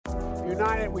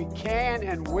United, we can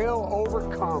and will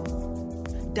overcome.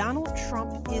 Donald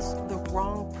Trump is the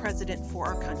wrong president for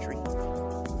our country.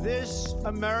 This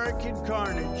American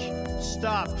carnage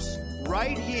stops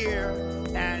right here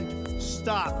and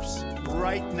stops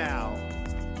right now.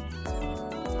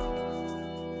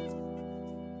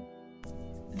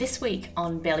 This week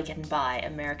on Barely Getting By,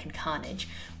 American Carnage,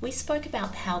 we spoke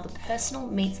about how the personal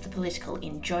meets the political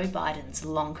in Joe Biden's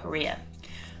long career.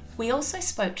 We also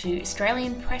spoke to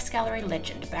Australian press gallery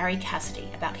legend Barrie Cassidy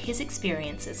about his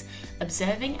experiences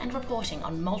observing and reporting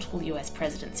on multiple US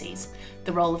presidencies,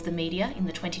 the role of the media in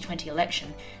the 2020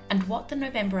 election, and what the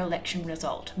November election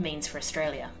result means for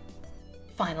Australia.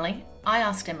 Finally, I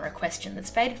asked Emma a question that's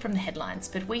faded from the headlines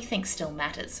but we think still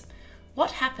matters.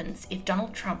 What happens if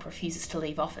Donald Trump refuses to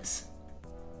leave office?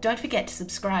 Don't forget to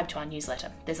subscribe to our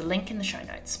newsletter. There's a link in the show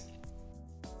notes.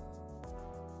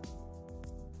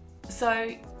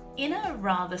 So, in a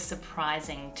rather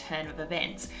surprising turn of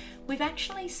events, we've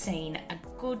actually seen a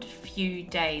good few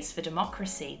days for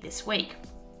democracy this week.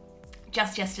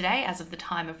 Just yesterday, as of the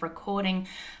time of recording,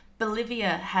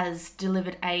 Bolivia has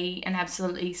delivered an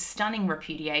absolutely stunning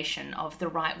repudiation of the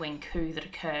right-wing coup that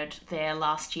occurred there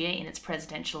last year in its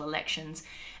presidential elections.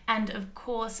 And of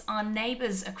course, our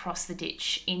neighbours across the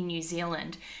ditch in New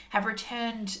Zealand have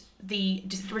returned to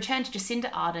Jacinda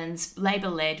Ardern's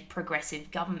Labour-led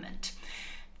progressive government.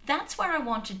 That's where I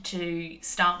wanted to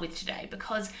start with today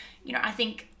because, I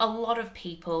think a lot of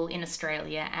people in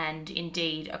Australia and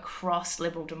indeed across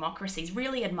liberal democracies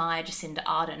really admire Jacinda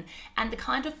Ardern and the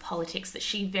kind of politics that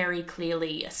she very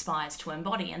clearly aspires to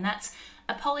embody. And that's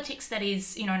a politics that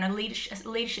is, in a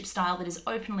leadership style that is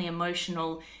openly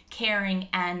emotional, caring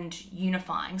and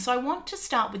unifying. So I want to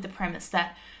start with the premise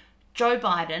that Joe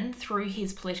Biden, through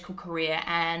his political career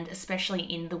and especially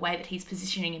in the way that he's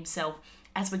positioning himself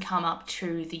as we come up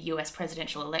to the US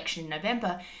presidential election in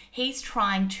November, he's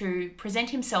trying to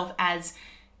present himself as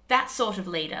that sort of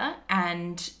leader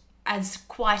and as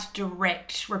quite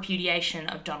direct repudiation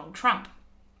of Donald Trump.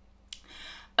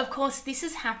 Of course, this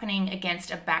is happening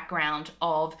against a background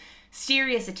of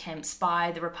serious attempts by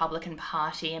the Republican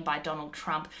Party and by Donald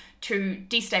Trump to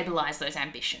destabilise those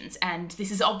ambitions. And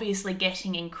this is obviously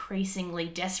getting increasingly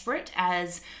desperate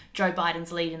as Joe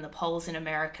Biden's lead in the polls in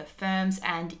America firms,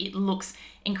 and it looks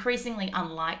increasingly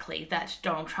unlikely that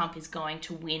Donald Trump is going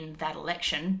to win that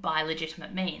election by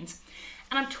legitimate means.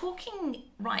 And I'm talking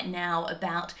right now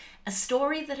about a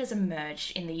story that has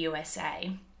emerged in the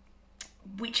USA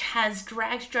which has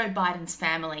dragged Joe Biden's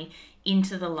family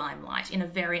into the limelight in a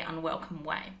very unwelcome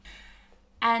way.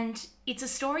 And it's a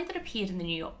story that appeared in the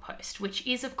New York Post, which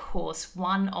is, of course,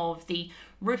 one of the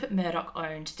Rupert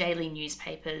Murdoch-owned daily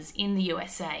newspapers in the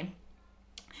USA.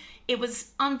 It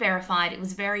was unverified, it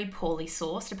was very poorly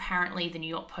sourced. Apparently, the New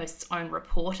York Post's own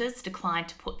reporters declined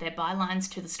to put their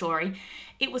bylines to the story.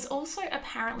 It was also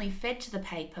apparently fed to the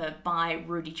paper by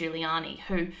Rudy Giuliani,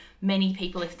 who many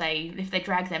people, if they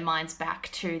drag their minds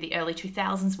back to the early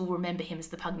 2000s, will remember him as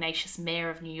the pugnacious mayor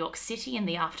of New York City in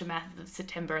the aftermath of the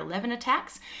September 11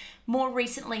 attacks, more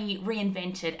recently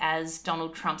reinvented as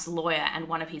Donald Trump's lawyer and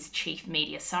one of his chief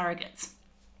media surrogates.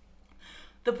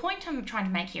 The point I'm trying to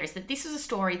make here is that this is a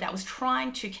story that was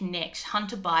trying to connect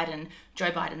Hunter Biden, Joe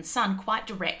Biden's son, quite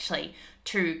directly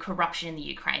to corruption in the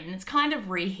Ukraine. And it's kind of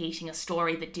reheating a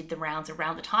story that did the rounds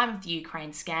around the time of the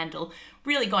Ukraine scandal,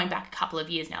 really going back a couple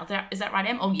of years now. Is that right,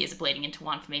 Em? Oh, years are bleeding into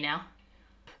one for me now.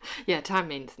 Yeah, time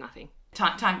means nothing.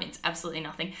 Time means absolutely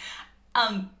nothing.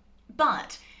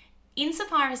 But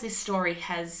insofar as this story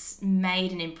has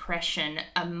made an impression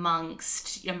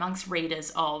amongst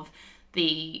readers of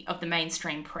the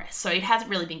mainstream press, so it hasn't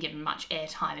really been given much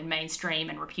airtime in mainstream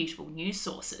and reputable news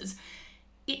sources,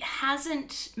 it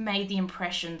hasn't made the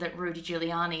impression that Rudy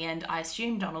Giuliani and I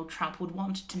assume Donald Trump would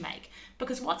want it to make,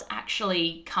 because what's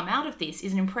actually come out of this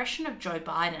is an impression of Joe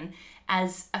Biden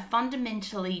as a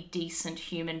fundamentally decent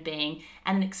human being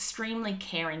and an extremely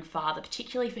caring father,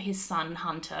 particularly for his son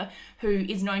Hunter, who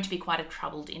is known to be quite a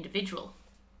troubled individual.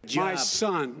 My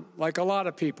son, like a lot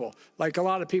of people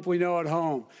we know at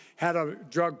home, had a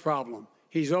drug problem.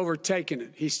 He's overtaken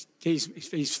it. He's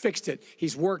fixed it.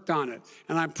 He's worked on it.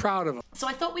 And I'm proud of him. So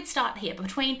I thought we'd start here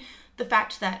between the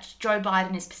fact that Joe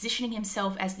Biden is positioning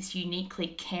himself as this uniquely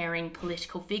caring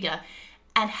political figure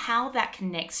and how that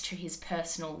connects to his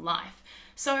personal life.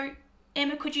 So,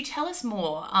 Emma, could you tell us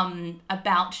more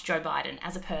about Joe Biden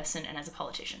as a person and as a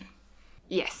politician?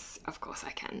 Yes, of course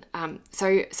I can.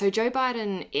 So Joe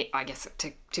Biden, I guess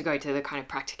to to go to the kind of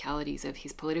practicalities of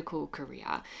his political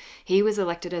career, he was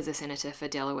elected as a senator for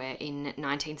Delaware in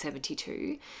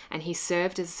 1972, and he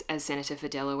served as senator for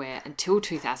Delaware until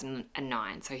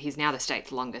 2009. So he's now the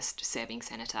state's longest serving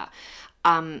senator.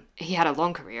 He had a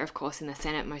long career, of course, in the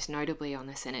Senate, most notably on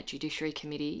the Senate Judiciary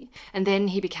Committee. And then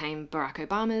he became Barack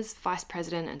Obama's vice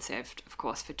president and served, of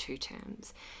course, for 2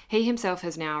 terms. He himself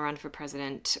has now run for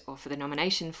president or for the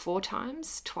nomination 4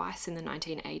 times, twice in the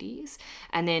 1980s,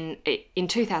 and then in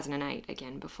 2008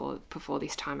 again before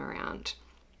this time around.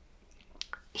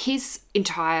 His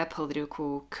entire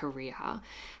political career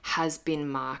has been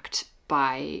marked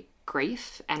by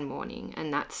grief and mourning,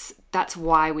 and that's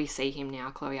why we see him now,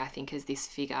 Chloe, I think, as this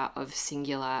figure of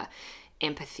singular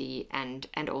empathy and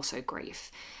also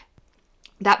grief.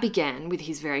 That began with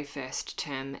his very first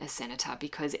term as senator,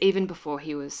 because even before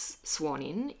he was sworn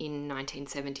in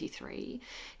 1973,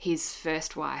 his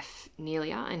first wife,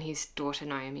 Nelia, and his daughter,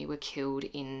 Naomi, were killed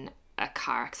in a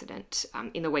car accident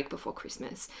in the week before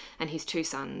Christmas, and his 2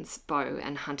 sons, Beau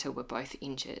and Hunter, were both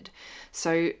injured.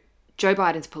 So Joe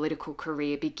Biden's political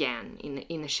career began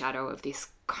in the shadow of this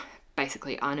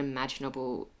basically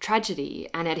unimaginable tragedy,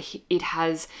 and it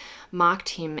has marked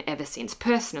him ever since,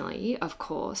 personally, of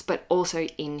course, but also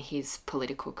in his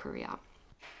political career.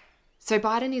 So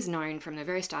Biden is known from the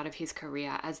very start of his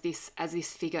career as this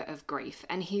figure of grief,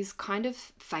 and he's kind of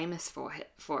famous for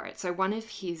it. So one of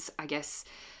his, I guess,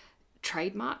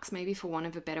 trademarks, maybe for want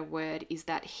of a better word, is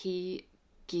that he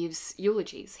gives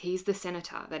eulogies. He's the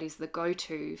senator that is the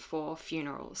go-to for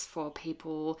funerals for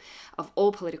people of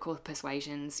all political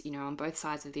persuasions, on both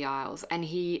sides of the aisles. And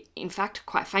he, in fact,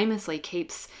 quite famously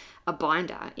keeps a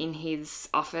binder in his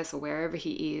office or wherever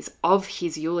he is of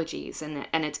his eulogies, and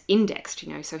it's indexed,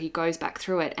 so he goes back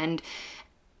through it.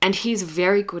 And he's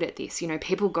very good at this.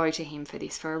 People go to him for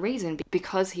this for a reason,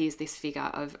 because he is this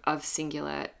figure of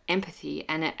singular empathy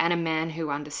and a man who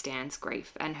understands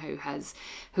grief and who has,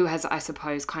 I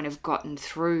suppose, kind of gotten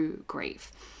through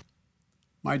grief.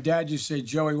 My dad used to say,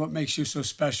 Joey, what makes you so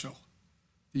special?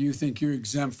 Do you think you're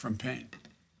exempt from pain?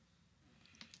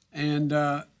 And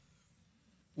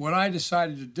what I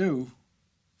decided to do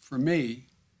for me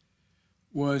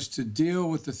was to deal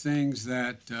with the things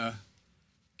that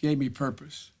gave me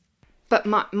purpose. But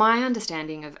my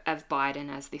understanding of Biden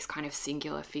as this kind of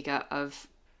singular figure of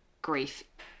grief,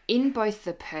 in both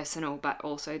the personal but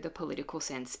also the political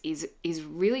sense, is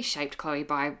really shaped, Chloe,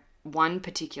 by one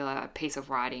particular piece of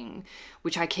writing,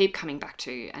 which I keep coming back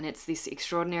to, and it's this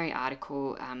extraordinary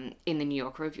article in the New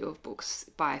York Review of Books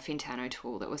by Fintan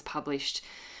O'Toole that was published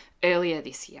earlier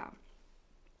this year.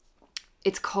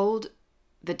 It's called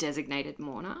The Designated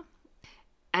Mourner,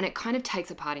 and it kind of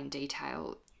takes apart in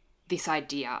detail this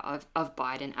idea of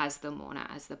Biden as the mourner,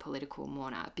 as the political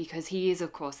mourner, because he is,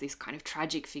 of course, this kind of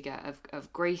tragic figure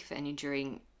of grief and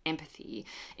enduring empathy.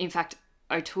 In fact,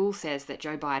 O'Toole says that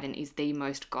Joe Biden is the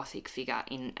most gothic figure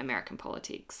in American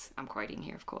politics. I'm quoting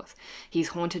here, of course. He's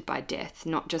haunted by death,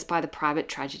 not just by the private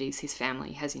tragedies his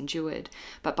family has endured,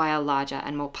 but by a larger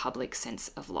and more public sense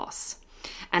of loss.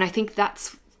 And I think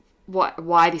that's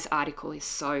why this article is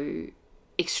so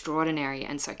extraordinary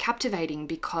and so captivating,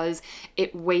 because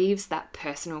it weaves that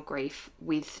personal grief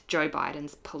with Joe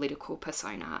Biden's political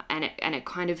persona, and it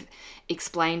kind of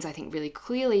explains, I think, really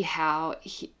clearly how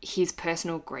his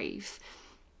personal grief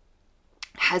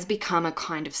has become a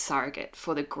kind of surrogate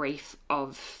for the grief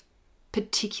of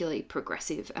particularly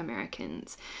progressive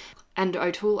Americans. And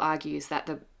O'Toole argues that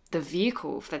the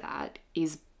vehicle for that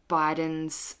is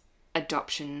Biden's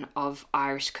adoption of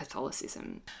Irish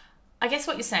Catholicism. I guess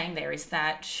what you're saying there is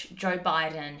that Joe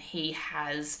Biden,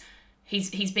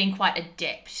 he's been quite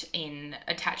adept in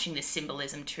attaching this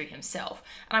symbolism to himself.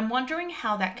 And I'm wondering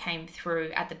how that came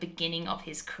through at the beginning of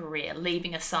his career,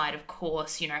 leaving aside, of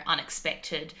course,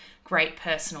 unexpected, great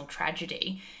personal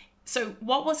tragedy. So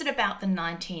what was it about the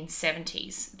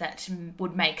 1970s that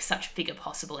would make such a figure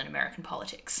possible in American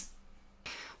politics?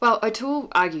 Well, O'Toole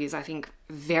argues, I think,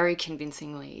 very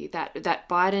convincingly that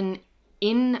Biden,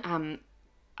 in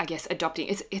I guess adopting,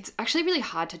 it's actually really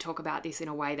hard to talk about this in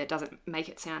a way that doesn't make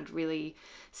it sound really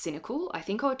cynical. I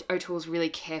think O'Toole's really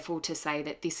careful to say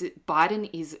that Biden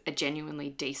is a genuinely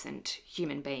decent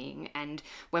human being, and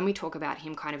when we talk about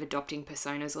him kind of adopting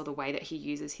personas or the way that he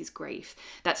uses his grief,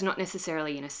 that's not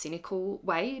necessarily in a cynical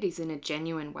way, it is in a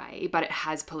genuine way, but it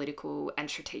has political and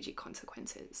strategic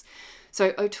consequences.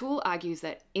 So O'Toole argues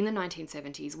that in the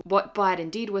 1970s, what Biden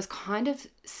did was kind of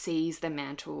seize the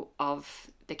mantle of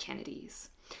the Kennedys.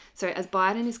 So as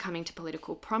Biden is coming to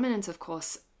political prominence, of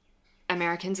course,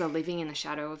 Americans are living in the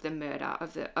shadow of the murder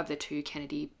of the 2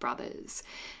 Kennedy brothers.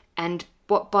 And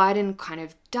what Biden kind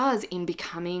of does in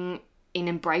becoming in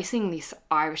embracing this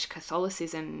Irish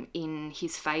Catholicism in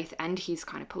his faith and his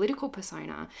kind of political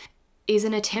persona is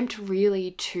an attempt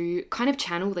really to kind of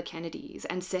channel the Kennedys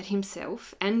and set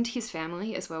himself and his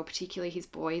family as well, particularly his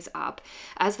boys, up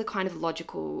as the kind of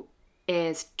logical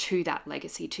heirs to that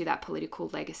legacy, to that political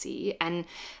legacy, and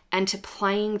to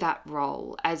playing that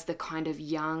role as the kind of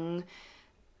young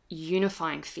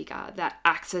unifying figure that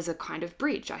acts as a kind of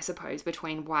bridge, I suppose,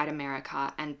 between white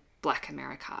America and black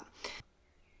America.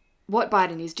 What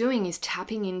Biden is doing is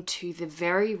tapping into the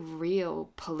very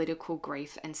real political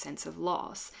grief and sense of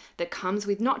loss that comes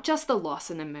with not just the loss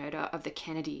and the murder of the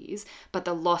Kennedys, but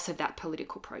the loss of that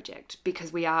political project.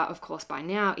 Because we are, of course, by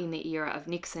now in the era of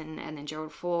Nixon and then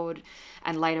Gerald Ford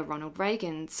and later Ronald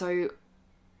Reagan. So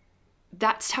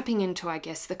that's tapping into, I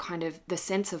guess, the kind of the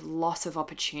sense of loss of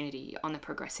opportunity on the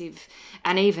progressive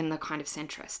and even the kind of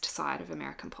centrist side of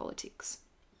American politics.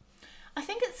 I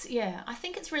think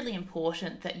it's really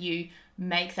important that you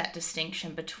make that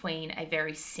distinction between a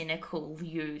very cynical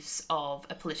use of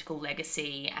a political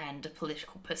legacy and a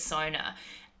political persona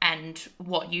and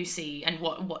what you see and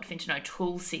what Fintan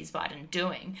O'Toole sees Biden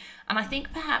doing. And I think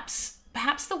perhaps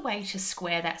the way to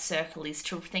square that circle is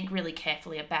to think really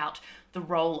carefully about the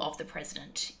role of the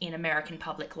president in American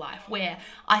public life, where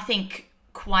I think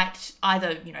quite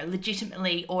either,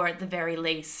 legitimately or at the very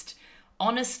least,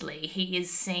 honestly, he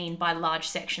is seen by large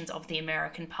sections of the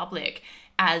American public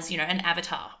as, an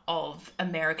avatar of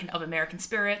American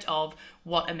spirit, of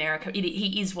what America,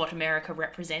 he is what America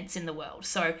represents in the world.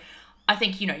 So I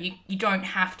think, you don't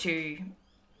have to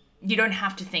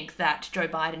think that Joe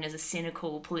Biden is a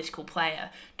cynical political player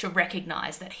to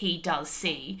recognize that he does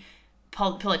see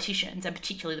politicians, and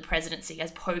particularly the presidency,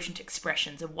 as potent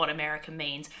expressions of what America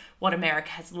means, what America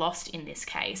has lost in this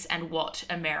case, and what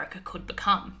America could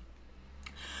become.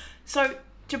 So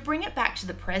to bring it back to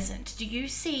the present, do you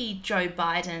see Joe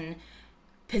Biden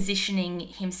positioning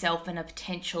himself in a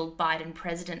potential Biden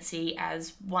presidency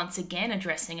as once again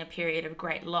addressing a period of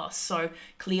great loss? So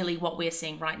clearly what we're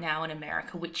seeing right now in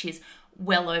America, which is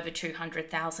well over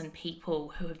 200,000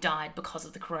 people who have died because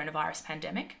of the coronavirus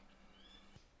pandemic?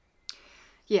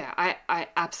 Yeah, I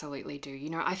absolutely do.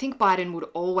 I think Biden would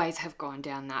always have gone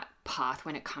down that path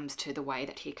when it comes to the way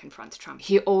that he confronts Trump.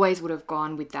 He always would have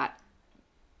gone with that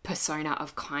persona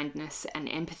of kindness and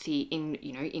empathy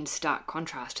in stark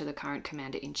contrast to the current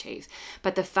commander-in-chief.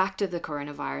 But the fact of the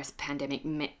coronavirus pandemic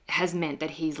has meant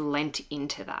that he's lent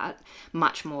into that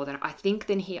much more than I think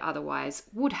than he otherwise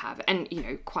would have. And,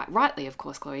 quite rightly, of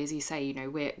course, Chloe, as you say,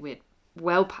 we're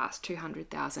well past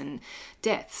 200,000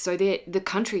 deaths. So the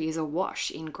country is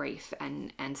awash in grief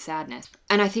and sadness.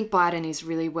 And I think Biden is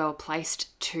really well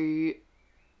placed to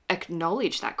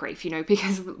acknowledge that grief,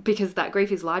 because that grief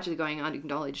is largely going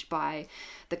unacknowledged by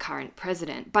the current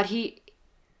president. But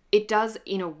it does,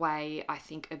 in a way, I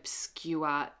think,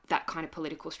 obscure that kind of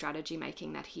political strategy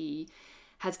making that he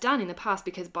has done in the past,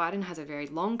 because Biden has a very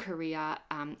long career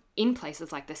in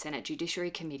places like the Senate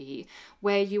Judiciary Committee,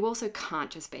 where you also can't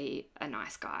just be a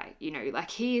nice guy.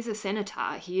 He is a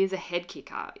senator, he is a head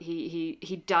kicker,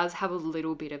 he does have a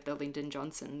little bit of the Lyndon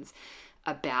Johnsons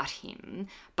about him,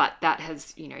 but that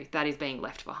is being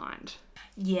left behind.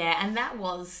 Yeah, and that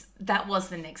was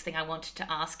the next thing I wanted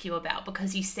to ask you about,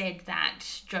 because you said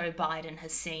that Joe Biden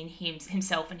has seen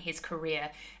himself and his career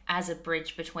as a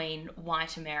bridge between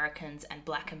white Americans and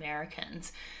black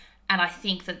Americans. And I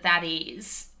think that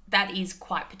is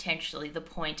quite potentially the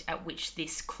point at which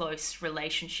this close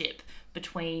relationship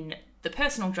between the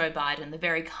personal Joe Biden, the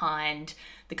very kind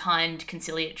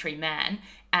conciliatory man,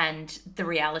 and the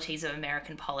realities of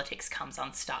American politics comes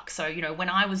unstuck. So, when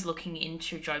I was looking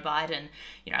into Joe Biden,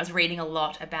 I was reading a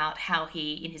lot about how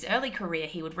he, in his early career,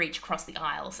 he would reach across the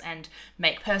aisles and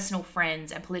make personal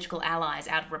friends and political allies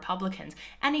out of Republicans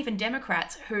and even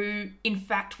Democrats who, in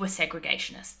fact, were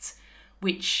segregationists,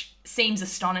 which seems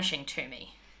astonishing to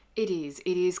me. It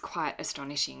is quite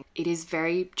astonishing. It is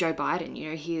very Joe Biden.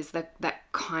 He is that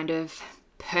kind of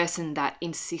person that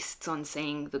insists on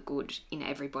seeing the good in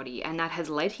everybody, and that has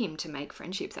led him to make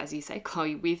friendships, as you say,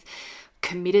 Chloe, with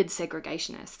committed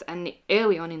segregationists. And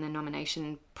early on in the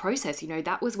nomination process,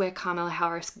 that was where Kamala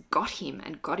Harris got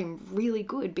him really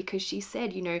good, because she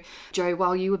said, Joe,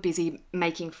 while you were busy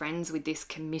making friends with this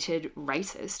committed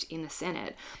racist in the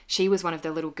Senate, she was one of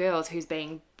the little girls who's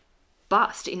being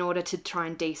bussed in order to try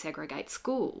and desegregate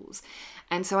schools.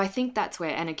 And so I think that's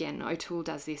where, and again, O'Toole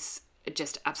does this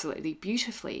just absolutely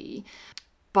beautifully,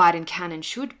 Biden can and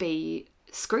should be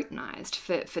scrutinised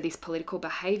for this political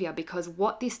behaviour, because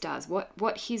what this does,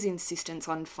 what his insistence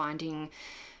on finding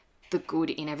the good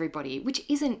in everybody, which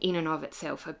isn't in and of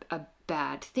itself a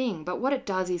bad thing, but what it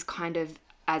does is kind of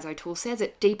as O'Toole says,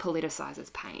 it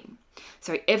depoliticizes pain.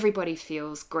 So everybody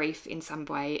feels grief in some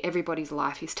way. Everybody's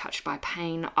life is touched by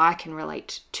pain. I can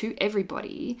relate to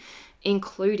everybody,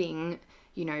 including,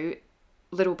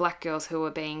 little black girls who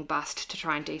are being bussed to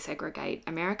try and desegregate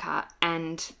America,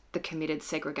 and the committed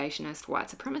segregationist white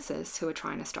supremacists who are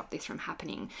trying to stop this from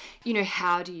happening.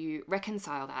 How do you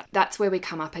reconcile that? That's where we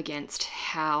come up against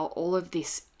how all of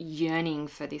this yearning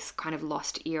for this kind of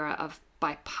lost era of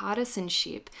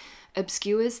bipartisanship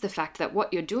obscures the fact that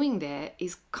what you're doing there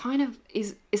is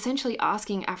essentially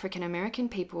asking African American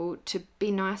people to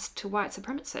be nice to white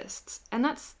supremacists. And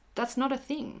that's not a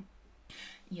thing.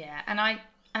 Yeah, and I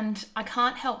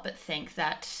can't help but think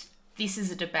that this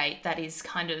is a debate that is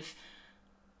kind of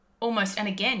almost, and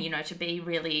again, to be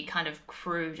really kind of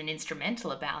crude and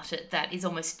instrumental about it, that is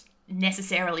almost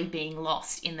necessarily being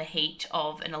lost in the heat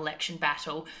of an election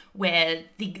battle where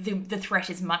the threat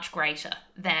is much greater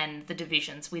than the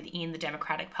divisions within the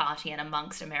Democratic Party and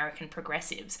amongst American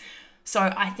progressives.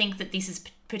 So I think that this is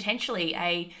potentially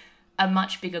a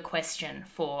much bigger question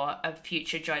for a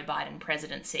future Joe Biden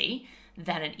presidency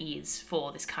than it is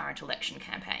for this current election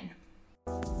campaign.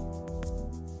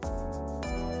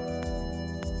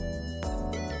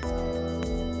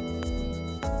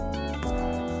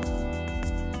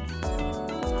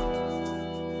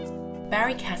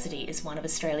 Barry Cassidy is one of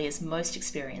Australia's most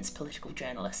experienced political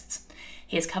journalists.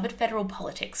 He has covered federal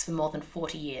politics for more than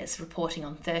 40 years, reporting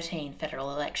on 13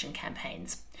 federal election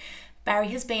campaigns. Barry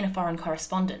has been a foreign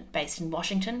correspondent based in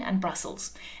Washington and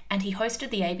Brussels, and he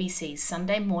hosted the ABC's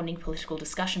Sunday morning political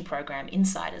discussion program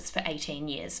Insiders for 18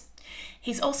 years.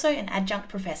 He's also an adjunct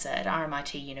professor at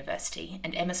RMIT University,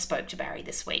 and Emma spoke to Barry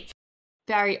this week.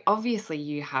 Barry, obviously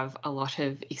you have a lot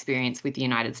of experience with the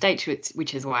United States,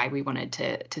 which is why we wanted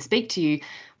to speak to you,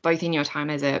 both in your time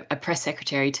as a press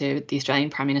secretary to the Australian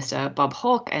Prime Minister Bob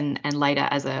Hawke and later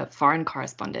as a foreign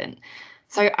correspondent.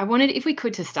 So I wanted, if we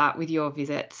could, to start with your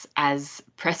visits as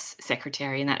press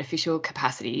secretary in that official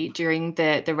capacity during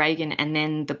the Reagan and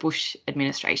then the Bush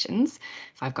administrations,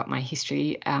 if I've got my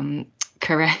history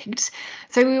correct.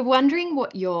 So we were wondering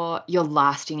what your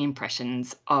lasting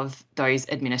impressions of those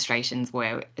administrations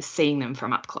were, seeing them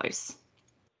from up close.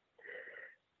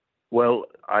 Well,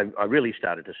 I really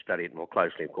started to study it more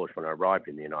closely, of course, when I arrived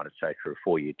in the United States for a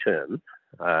 4-year term,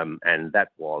 and that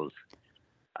was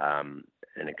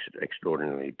an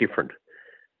extraordinarily different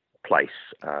place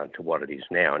to what it is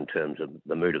now in terms of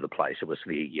the mood of the place. It was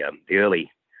the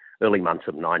early months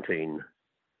of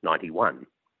 1991,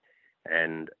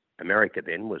 and America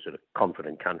then was a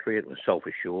confident country. It was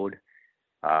self-assured.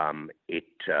 I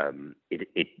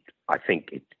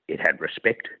think it had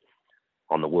respect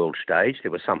on the world stage.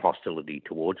 There was some hostility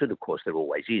towards it. Of course, there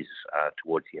always is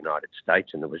towards the United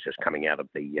States, and it was just coming out of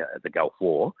the Gulf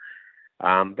War.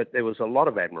 But there was a lot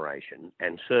of admiration,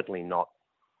 and certainly not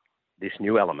this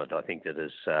new element, I think, that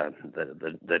is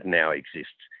that now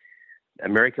exists.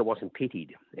 America wasn't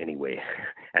pitied anywhere,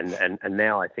 and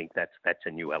now I think that's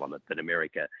a new element, that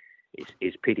America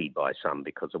is pitied by some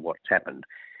because of what's happened.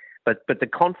 But the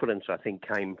confidence, I think,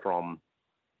 came from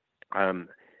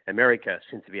America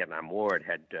since the Vietnam War. It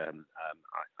had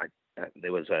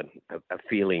there was a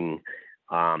feeling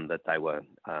that they were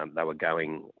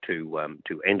going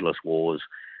to endless wars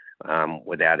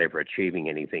without ever achieving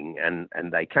anything, and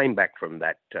they came back from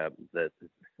that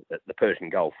the Persian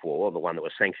Gulf War, the one that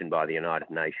was sanctioned by the United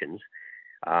Nations,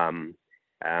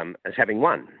 as having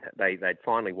won. They'd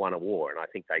finally won a war, and I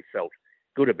think they felt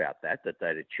good about that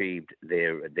they'd achieved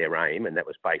their aim, and that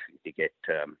was basically to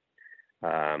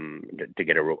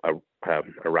get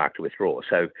Iraq to withdraw.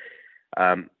 So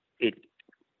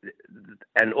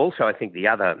and also I think the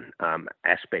other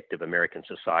aspect of American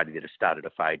society that has started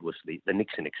to fade was the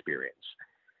Nixon experience,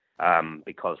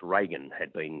 because Reagan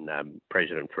had been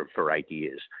president for 8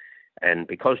 years, and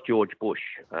because George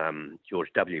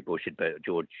W. Bush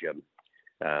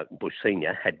Bush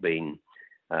Sr. had been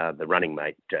the running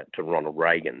mate to Ronald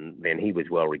Reagan, then he was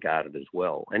well regarded as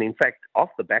well. And in fact, off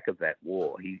the back of that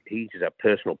war, his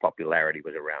personal popularity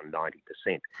was around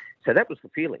 90%. So that was the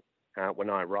feeling when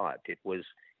I arrived. It was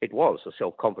a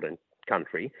self-confident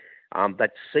country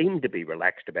that seemed to be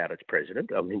relaxed about its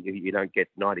president. I mean, you don't get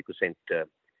 90%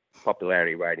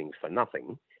 popularity ratings for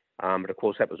nothing. But of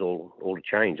course, that was all to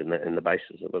change in the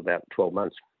basis of about 12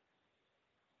 months.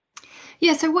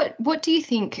 Yeah. So what do you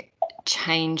think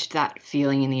changed that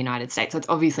feeling in the United States? So it's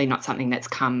obviously not something that's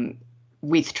come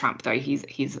with Trump, though. He's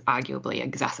arguably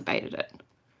exacerbated it.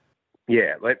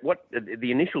 Yeah. What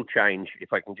the initial change,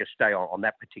 if I can just stay on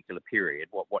that particular period,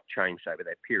 what changed over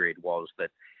that period was that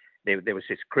there was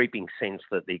this creeping sense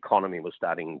that the economy was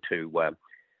starting to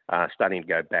starting to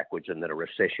go backwards and that a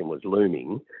recession was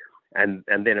looming. And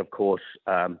then, of course,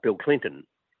 Bill Clinton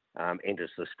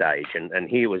enters the stage. And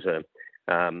he was a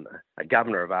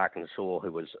governor of Arkansas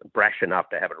who was brash enough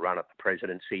to have a run at the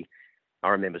presidency. I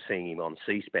remember seeing him on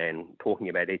C-SPAN talking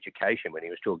about education when he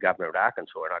was still governor of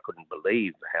Arkansas, and I couldn't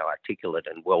believe how articulate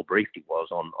and well briefed he was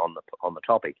on the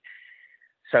topic.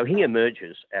 So he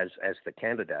emerges as the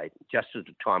candidate just at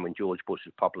a time when George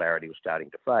Bush's popularity was starting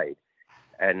to fade,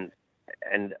 and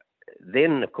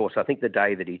then of course I think the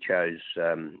day that he chose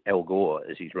Al Gore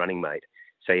as his running mate.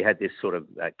 So you had this sort of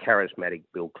charismatic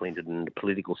Bill Clinton and a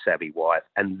political savvy wife,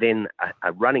 and then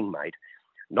a running mate.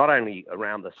 Not only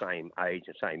around the same age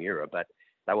and same era, but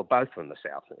they were both from the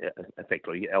South,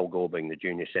 effectively, Al Gore being the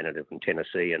junior senator from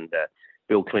Tennessee and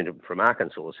Bill Clinton from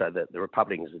Arkansas, so that the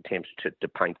Republicans' attempts to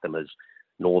paint them as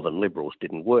northern liberals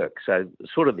didn't work. So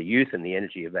sort of the youth and the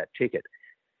energy of that ticket,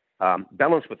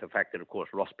 balanced with the fact that, of course,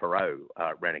 Ross Perot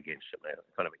ran against him,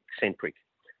 a kind of eccentric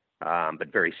but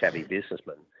very savvy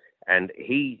businessman. And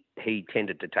he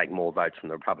tended to take more votes from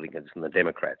the Republicans than the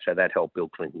Democrats, so that helped Bill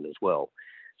Clinton as well.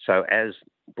 So as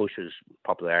Bush's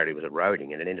popularity was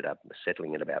eroding, and it ended up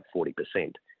settling at about 40%,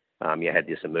 you had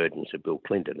this emergence of Bill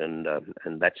Clinton,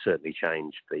 and that certainly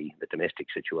changed the domestic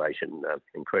situation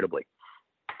incredibly.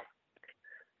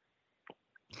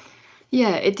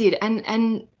 Yeah, it did.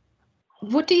 And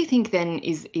what do you think then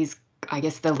is I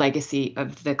guess the legacy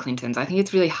of the Clintons? I think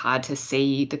it's really hard to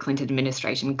see the Clinton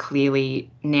administration clearly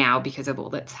now because of all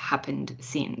that's happened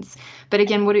since. But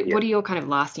again, what are your kind of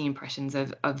lasting impressions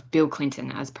of Bill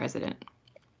Clinton as president?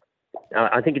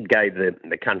 I think it gave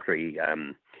the country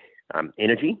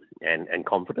energy and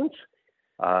confidence.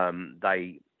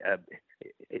 There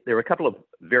were a couple of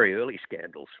very early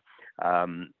scandals,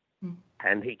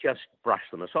 and he just brushed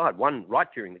them aside. One right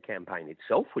during the campaign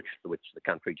itself, which the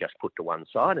country just put to one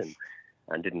side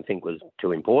and didn't think was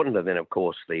too important. And then, of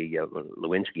course, the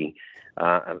Lewinsky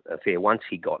affair. Once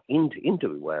he got into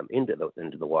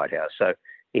the White House, so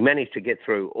he managed to get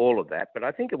through all of that. But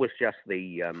I think it was just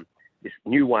this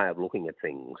new way of looking at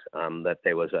things. That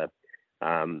there was a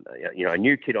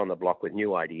new kid on the block with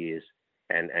new ideas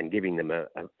and giving them a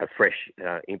fresh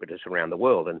impetus around the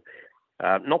world. And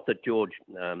not that George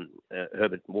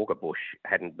Herbert Walker Bush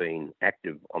hadn't been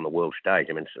active on the world stage.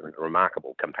 I mean, it's a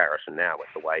remarkable comparison now with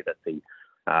the way that the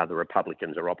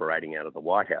Republicans are operating out of the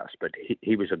White House. But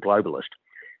he was a globalist,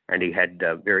 and he had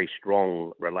very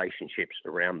strong relationships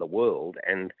around the world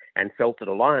and felt that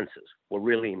alliances were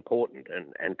really important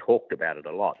and talked about it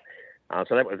a lot.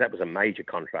 So that was a major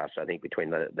contrast, I think,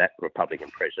 between that Republican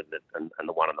president and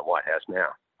the one in the White House now.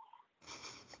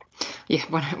 Yeah,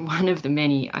 one of the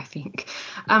many, I think.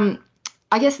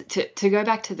 I guess to go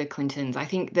back to the Clintons, I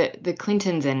think that the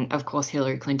Clintons and, of course,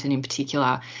 Hillary Clinton in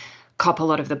particular, cop a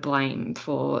lot of the blame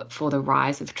for the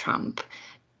rise of Trump.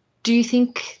 Do you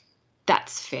think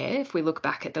that's fair if we look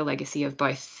back at the legacy of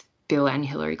both Bill and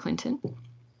Hillary Clinton?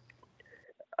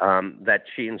 That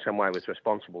she in some way was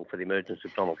responsible for the emergence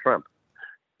of Donald Trump?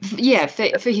 Yeah,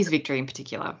 for his victory in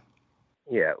particular.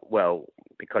 Yeah, well,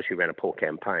 because she ran a poor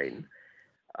campaign,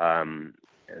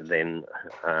 then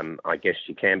I guess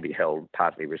she can be held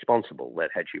partly responsible.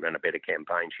 That had she run a better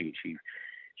campaign,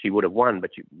 she would have won.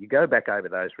 But you go back over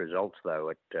those results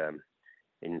though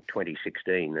in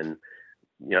 2016, and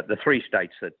the three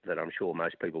states that I'm sure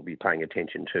most people will be paying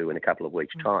attention to in a couple of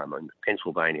weeks' time, and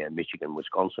Pennsylvania, Michigan,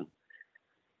 Wisconsin.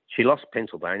 She lost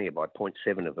Pennsylvania by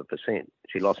 0.7%.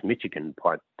 She lost Michigan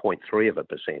by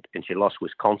 0.3%, and she lost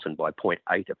Wisconsin by 0.8%.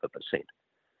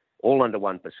 All under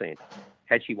 1%.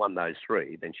 Had she won those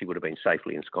three, then she would have been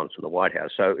safely ensconced in the White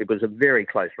House. So it was a very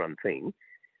close-run thing.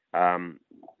 The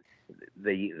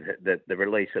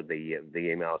release of the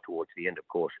email towards the end, of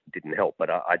course, didn't help. But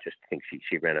I just think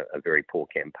she ran a very poor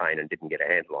campaign and didn't get a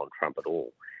handle on Trump at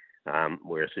all.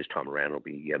 Whereas this time around, it'll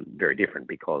be very different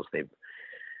because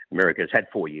America's had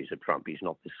 4 years of Trump. He's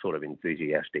not this sort of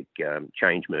enthusiastic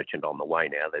change merchant on the way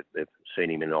now. They've seen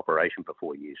him in operation for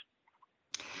 4 years.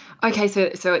 Okay,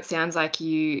 so it sounds like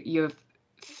you're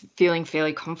feeling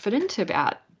fairly confident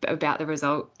about the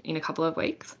result in a couple of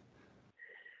weeks.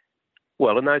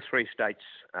 Well, in those three states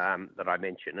that I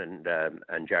mentioned,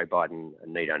 and Joe Biden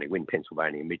need only win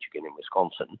Pennsylvania, Michigan, and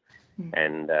Wisconsin,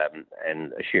 and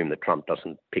assume that Trump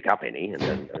doesn't pick up any, and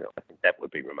I think that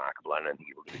would be remarkable. I don't think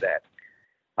he will do that.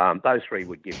 Those three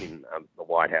would give him the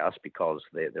White House because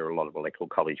there are a lot of electoral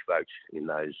college votes in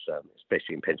those,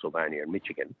 especially in Pennsylvania and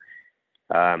Michigan.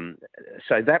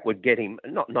 So that would get him,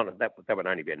 that would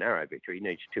only be a narrow victory. He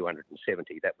needs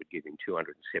 270. That would give him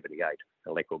 278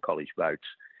 electoral college votes,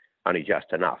 only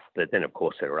just enough. But then, of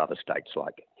course, there are other states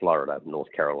like Florida,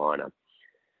 North Carolina,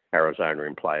 Arizona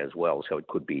in play as well, so it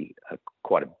could be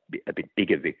quite a bit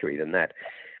bigger victory than that.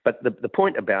 But the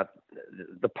point about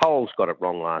the polls got it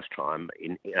wrong last time,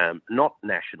 in not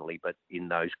nationally, but in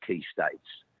those key states,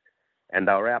 and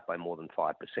they were out by more than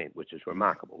 5%, which is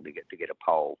remarkable to get a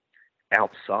poll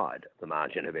outside the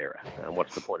margin of error. And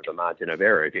what's the point of a margin of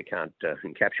error if you can't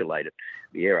encapsulate it,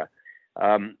 the error?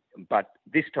 But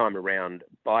this time around,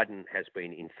 Biden has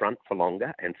been in front for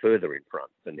longer and further in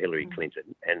front than Hillary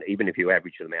Clinton. And even if you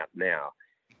average them out now,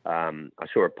 I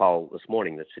saw a poll this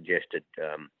morning that suggested,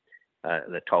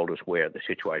 that told us where the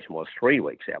situation was 3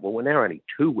 weeks out. Well, we're now only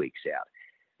 2 weeks out,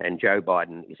 and Joe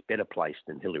Biden is better placed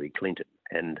than Hillary Clinton.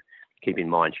 And keep in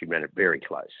mind, she ran it very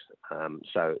close.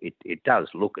 So it does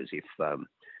look as if,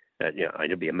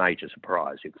 it'd be a major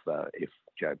surprise if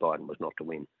Joe Biden was not to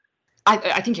win.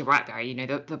 I think you're right, Barry. You know,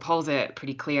 the polls are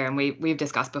pretty clear, and we've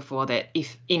discussed before that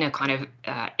if in a kind of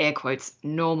air quotes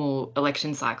normal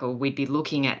election cycle, we'd be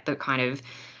looking at the kind of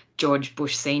George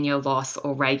Bush Sr. loss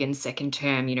or Reagan's second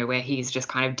term, you know, where he's just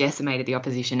kind of decimated the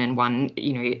opposition and won,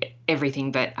 you know,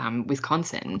 everything but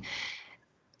Wisconsin.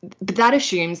 But that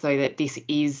assumes, though, that this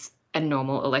is a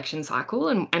normal election cycle.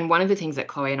 And one of the things that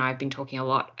Chloe and I have been talking a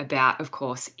lot about, of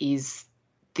course, is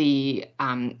the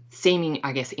seeming,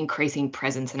 I guess, increasing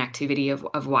presence and activity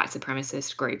of white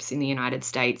supremacist groups in the United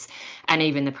States, and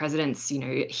even the president's, you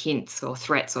know, hints or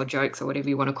threats or jokes or whatever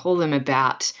you want to call them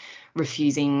about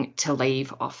refusing to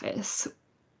leave office.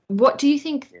 What do you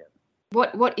think? Yeah.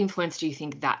 What influence do you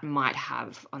think that might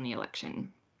have on the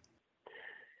election?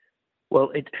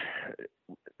 Well,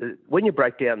 when you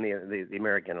break down the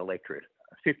American electorate,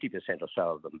 50% or so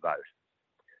of them vote.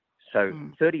 So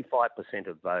 35%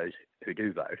 of those who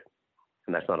do vote,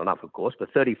 and that's not enough, of course,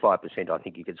 but 35% I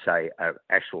think you could say are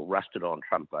actual rusted-on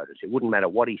Trump voters. It wouldn't matter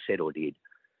what he said or did,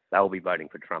 they'll be voting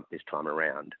for Trump this time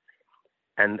around.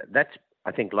 And that's,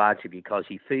 I think, largely because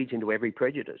he feeds into every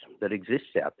prejudice that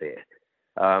exists out there,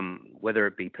 whether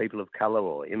it be people of colour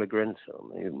or immigrants or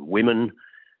women,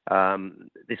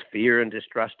 this fear and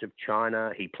distrust of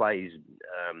China. He plays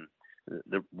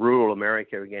the rural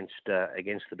America against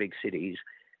the big cities.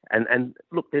 And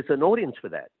look, there's an audience for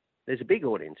that. There's a big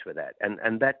audience for that.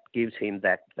 And that gives him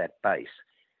that base.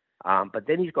 But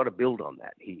then he's got to build on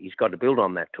that. He's got to build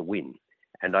on that to win.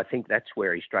 And I think that's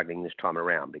where he's struggling this time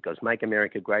around, because make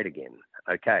America great again.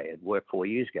 Okay, it worked 4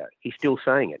 years ago. He's still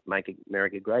saying it, make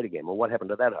America great again. Well, what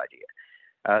happened to that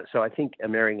idea? So I think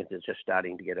Americans are just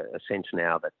starting to get a sense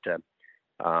now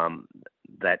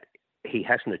that he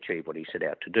hasn't achieved what he set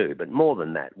out to do. But more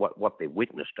than that, what they've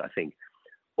witnessed, I think,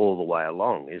 all the way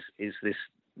along is this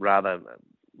rather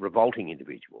revolting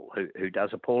individual who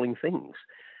does appalling things.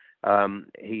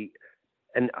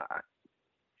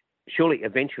 Surely,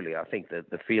 eventually, I think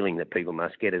that the feeling that people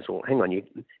must get is, well, hang on,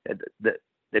 the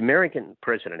American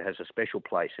president has a special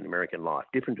place in American life,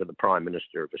 different to the Prime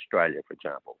Minister of Australia, for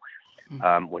example,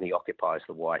 when he occupies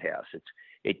the White House.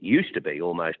 It used to be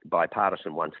almost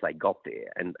bipartisan once they got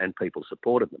there, and people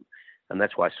supported them, and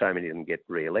that's why so many of them get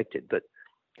re-elected. But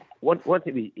one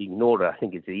thing we ignored, I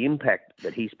think, is the impact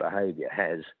that his behaviour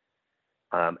has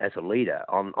as a leader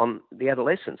on the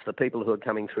adolescents, the people who are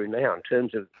coming through now, in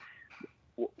terms of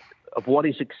what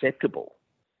is acceptable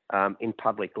in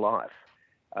public life.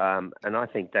 And I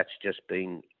think that's just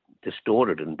been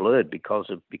distorted and blurred because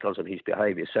of his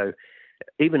behaviour. So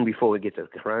even before we get to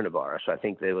the coronavirus, I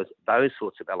think there was those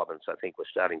sorts of elements I think were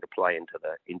starting to play into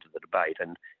the debate,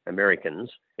 and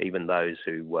Americans, even those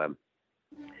who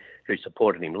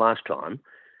supported him last time,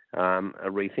 are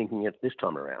rethinking it this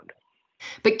time around.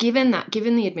 But given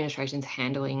the administration's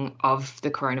handling of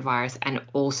the coronavirus and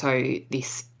also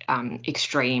this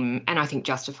extreme and I think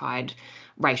justified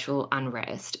racial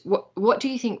unrest, what do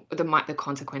you think might the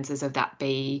consequences of that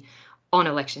be on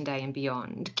election day and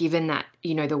beyond, given that,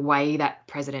 you know, the way that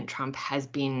President Trump has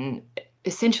been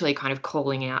essentially kind of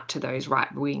calling out to those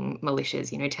right-wing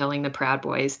militias, you know, telling the Proud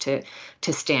Boys to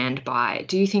stand by?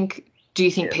 Do you think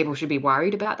people should be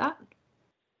worried about that?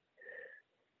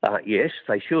 Yes,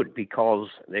 they should, because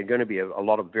there are going to be a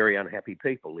lot of very unhappy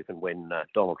people if and when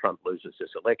Donald Trump loses this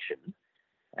election.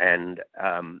 And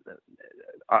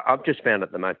I've just found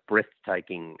it the most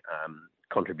breathtaking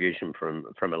contribution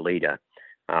from a leader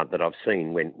that I've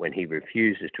seen when he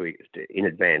refuses to in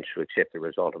advance to accept the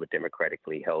result of a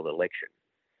democratically held election,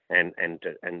 and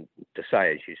to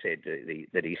say, as you said,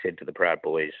 that he said to the Proud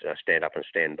Boys, stand up and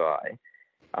stand by.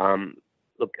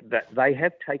 Look, that they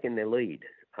have taken their lead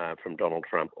from Donald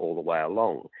Trump all the way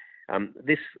along.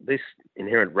 This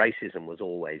inherent racism was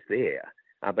always there,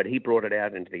 but he brought it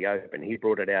out into the open. He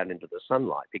brought it out into the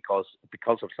sunlight because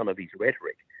of some of his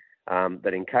rhetoric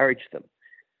that encouraged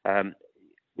them.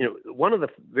 one of the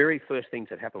very first things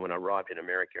that happened when I arrived in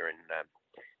America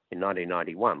in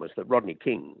 1991 was that Rodney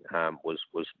King was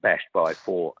bashed by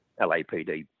 4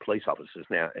 LAPD police officers.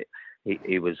 Now,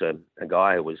 he was a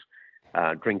guy who was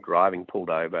drink driving, pulled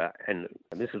over, and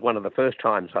this is one of the first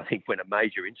times, I think, when a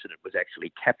major incident was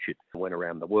actually captured and went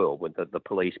around the world with the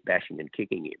police bashing and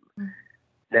kicking him.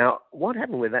 Now, what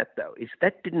happened with that, though, is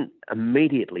that didn't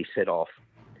immediately set off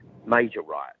major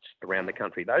riots around the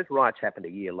country. Those riots happened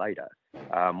a year later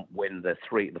when the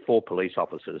 4 police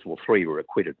officers, 3 were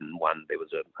acquitted and 1, there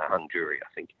was a hung jury, I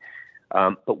think.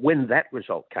 But when that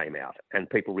result came out and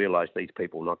people realised these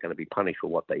people were not going to be punished for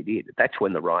what they did, that's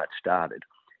when the riots started.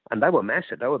 And they were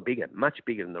massive. They were bigger, much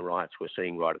bigger than the riots we're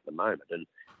seeing right at the moment. And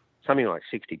something like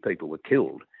 60 people were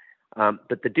killed.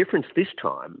 But the difference this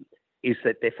time is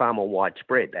that they're far more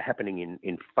widespread. They're happening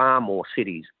in far more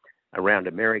cities around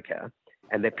America.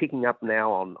 And they're picking up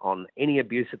now on any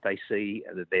abuse that they see.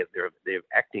 They're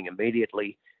acting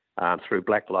immediately through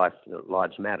Black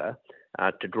Lives Matter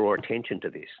to draw attention to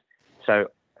this. So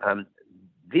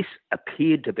this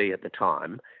appeared to be at the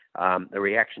time a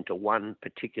reaction to one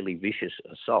particularly vicious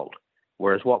assault,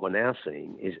 whereas what we're now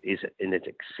seeing is in its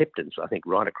acceptance, I think,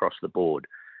 right across the board,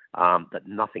 that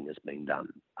nothing has been done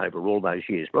over all those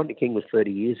years. Rodney King was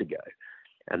 30 years ago,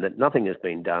 and that nothing has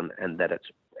been done, and that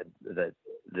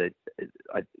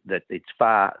it's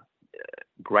far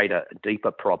greater,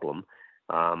 deeper problem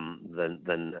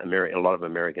than a lot of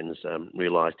Americans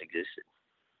realised existed.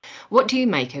 What do you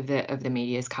make of the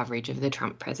media's coverage of the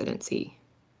Trump presidency?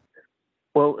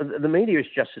 Well, the media is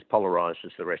just as polarised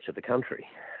as the rest of the country.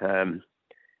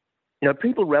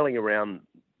 People rally around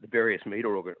the various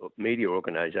media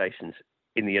organisations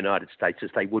in the United States as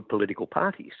they would political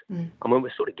parties. I mean,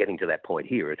 we're sort of getting to that point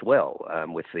here as well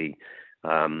with the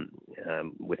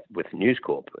with News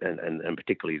Corp and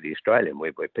particularly the Australian,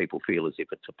 where people feel as if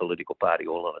it's a political party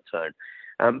all on its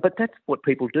own. But that's what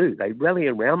people do. They rally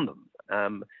around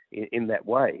them in that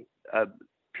way.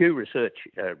 Pew Research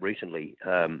recently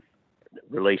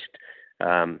released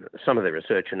some of their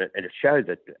research, and it showed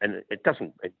that, and it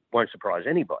won't surprise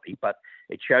anybody, but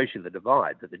it shows you the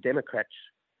divide, that the Democrats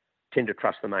tend to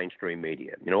trust the mainstream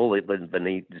media. All the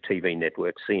TV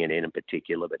networks, CNN in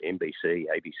particular, but NBC,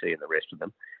 ABC and the rest of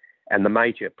them, and the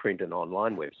major print and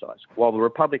online websites, while the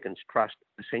Republicans trust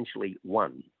essentially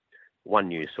one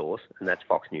news source, and that's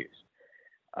Fox News.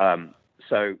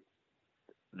 So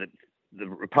the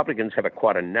Republicans have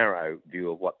quite a narrow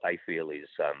view of what they feel is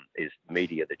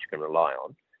media that you can rely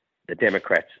on. The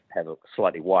Democrats have a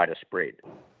slightly wider spread,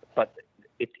 but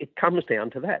it comes down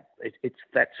to that. It's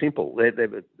that simple.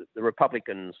 The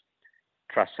Republicans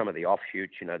trust some of the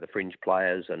offshoots, the fringe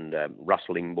players and Russ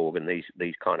Limbaugh and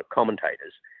these kind of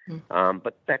commentators,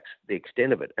 but that's the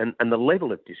extent of it. And the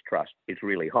level of distrust is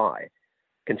really high,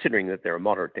 considering that there are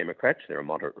moderate Democrats, there are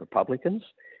moderate Republicans,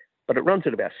 but it runs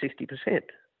at about 60%.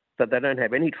 That they don't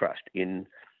have any trust in,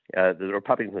 the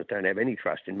Republicans don't have any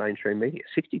trust in mainstream media,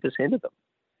 60% of them.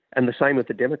 And the same with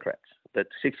the Democrats, that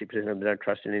 60% of them don't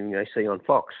trust in anything they see on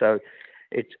Fox. So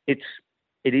it's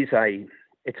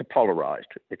a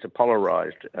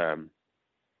polarised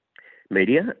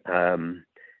media.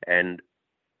 And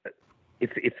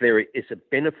if there is a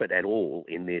benefit at all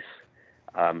in this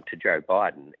to Joe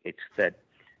Biden, it's that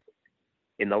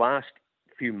in the last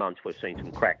few months we've seen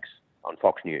some cracks on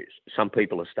Fox News. Some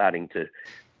people are starting to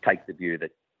take the view that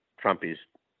Trump is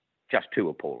just too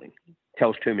appalling,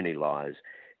 tells too many lies,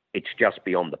 it's just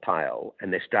beyond the pale,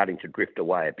 and they're starting to drift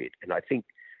away a bit. And I think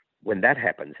when that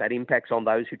happens, that impacts on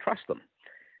those who trust them.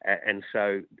 And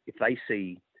so if they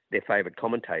see their favourite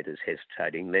commentators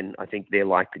hesitating, then I think they're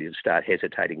likely to start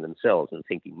hesitating themselves and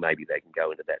thinking maybe they can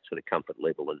go into that sort of comfort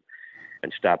level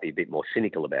and start being a bit more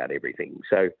cynical about everything.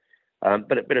 So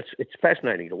but it's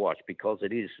fascinating to watch because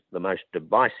it is the most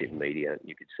divisive media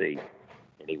you could see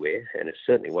anywhere, and it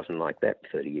certainly wasn't like that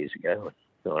 30 years ago.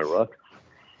 Am I right?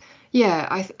 Yeah,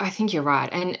 I think you're right.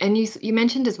 And you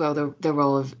mentioned as well the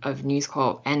role of News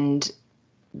Corp and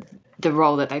the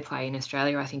role that they play in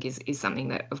Australia, I think is something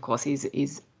that, of course,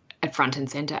 is at front and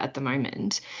centre at the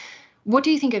moment. What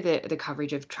do you think of the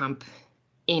coverage of Trump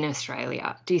in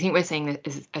Australia? Do you think we're seeing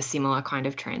a similar kind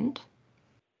of trend?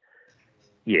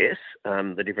 Yes.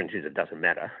 The difference is it doesn't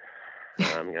matter.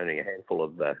 Only a handful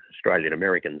of Australian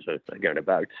Americans are going to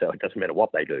vote, so it doesn't matter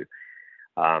what they do.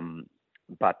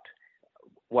 But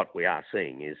what we are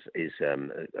seeing is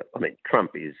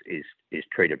Trump is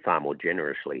treated far more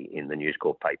generously in the News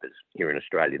Corp papers here in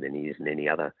Australia than he is in any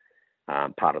other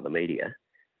part of the media.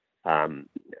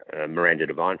 Miranda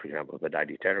Devine, for example, of the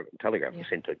Daily Telegraph, was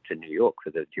sent to New York for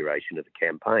the duration of the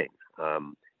campaign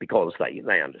because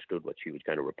they understood what she was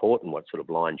going to report and what sort of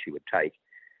line she would take.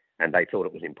 and they thought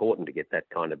it was important to get that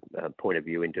kind of point of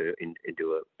view into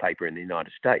a paper in the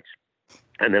United States.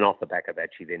 And then off the back of that,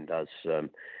 she then does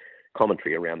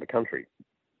commentary around the country.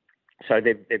 So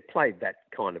they've played that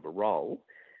kind of a role.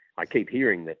 I keep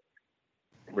hearing that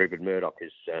Rupert Murdoch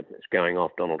is going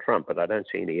off Donald Trump, but I don't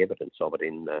see any evidence of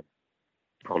it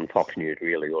on Fox News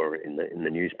really, or in the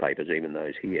newspapers, even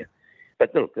those here.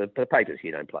 But look, the papers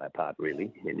here don't play a part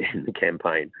really in the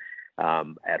campaign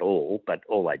at all. But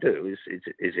all they do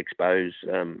is expose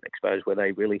where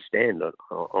they really stand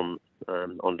on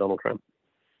Donald Trump.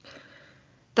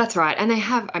 That's right. And they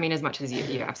have, I mean, as much as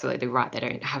you're absolutely right, they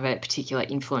don't have a particular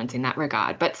influence in that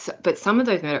regard. But some of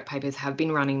those Murdoch papers have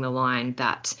been running the line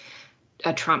that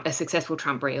a successful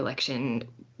Trump re-election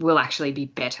will actually be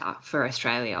better for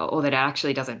Australia, or that it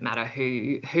actually doesn't matter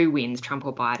who wins, Trump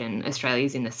or Biden,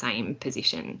 Australia's in the same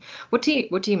position. What do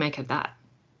you make of that?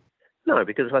 No,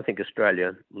 because I think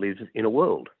Australia lives in a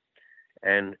world,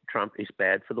 and Trump is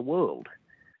bad for the world.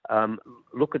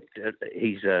 Look at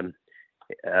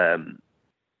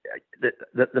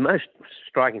the most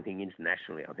striking thing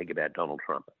internationally, I think, about Donald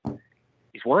Trump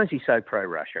is why is he so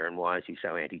pro-Russia and why is he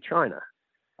so anti-China?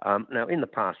 Now, in the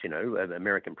past,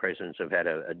 American presidents have had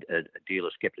a deal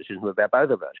of skepticism about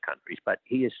both of those countries, but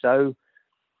he is so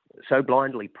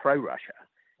blindly pro-Russia.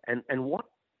 And what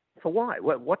for why?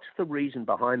 What's the reason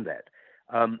behind that?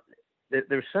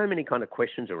 There are so many kind of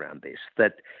questions around this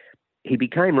that he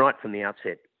became right from the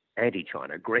outset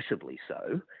anti-China, aggressively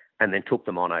so, and then took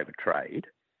them on over trade.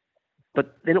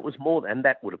 But then it was more, and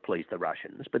that would have pleased the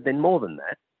Russians. But then more than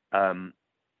that,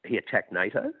 he attacked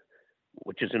NATO,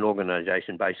 which is an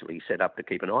organisation basically set up to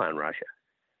keep an eye on Russia.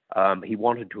 He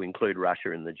wanted to include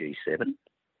Russia in the G7.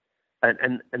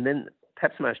 And then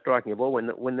perhaps the most striking of all,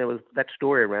 when there was that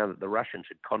story around that the Russians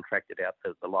had contracted out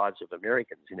the lives of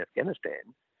Americans in Afghanistan,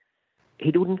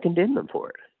 he didn't condemn them for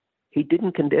it. He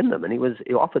didn't condemn them, and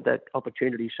he offered that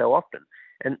opportunity so often.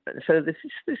 And so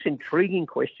this intriguing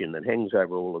question that hangs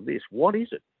over all of this. What is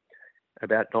it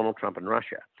about Donald Trump and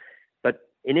Russia? But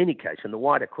in any case, in the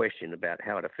wider question about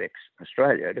how it affects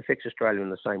Australia, it affects Australia in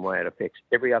the same way it affects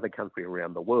every other country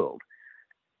around the world.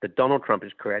 That Donald Trump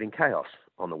is creating chaos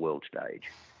on the world stage,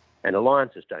 and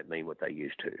alliances don't mean what they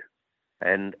used to,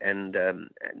 and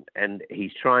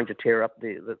he's trying to tear up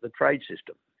the trade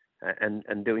system,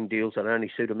 and doing deals that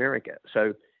only suit America.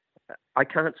 So I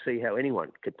can't see how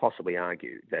anyone could possibly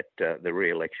argue that the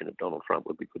re-election of Donald Trump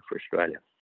would be good for Australia.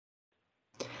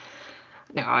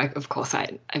 No, of course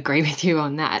I agree with you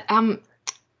on that.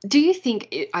 Do you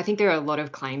think, I think there are a lot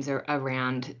of claims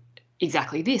around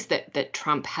exactly this, that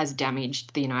Trump has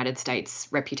damaged the United States'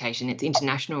 reputation, its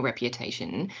international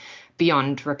reputation,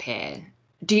 beyond repair.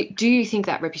 Do you think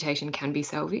that reputation can be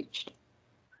salvaged?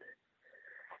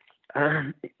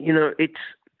 It's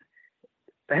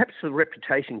perhaps the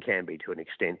reputation can be to an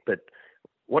extent, but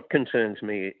what concerns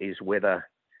me is whether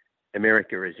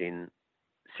America is in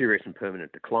serious and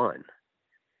permanent decline,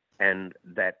 and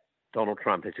that Donald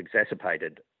Trump has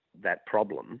exacerbated that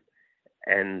problem,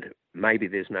 and maybe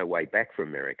there's no way back for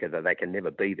America, that they can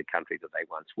never be the country that they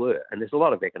once were. And there's a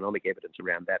lot of economic evidence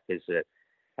around that.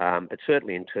 But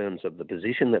certainly in terms of the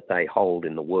position that they hold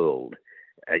in the world,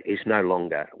 is no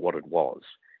longer what it was.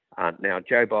 Now,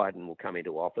 Joe Biden will come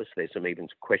into office. There's even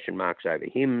some question marks over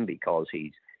him because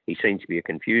he seems to be a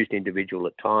confused individual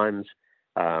at times.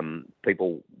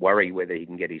 People worry whether he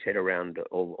can get his head around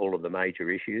all of the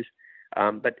major issues.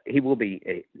 But he will be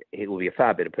a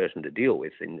far better person to deal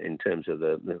with in terms of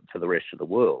for the rest of the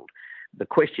world. The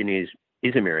question is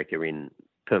America in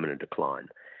permanent decline?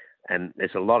 And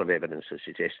there's a lot of evidence to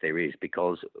suggest there is,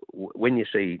 because when you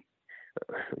see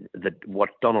what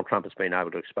Donald Trump has been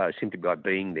able to expose simply by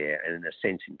being there and in a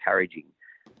sense encouraging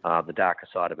the darker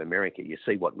side of America, you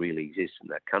see what really exists in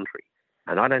that country.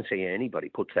 And I don't see anybody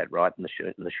puts that right in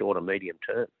the short or medium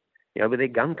term. With their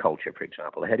gun culture, for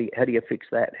example, how do you fix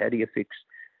that? How do you fix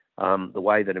the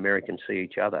way that Americans see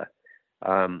each other?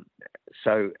 And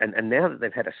now that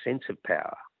they've had a sense of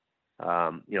power,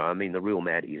 the real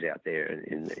Maddies out there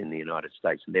in the United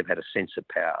States, and they've had a sense of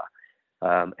power.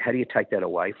 How do you take that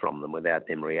away from them without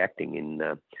them reacting in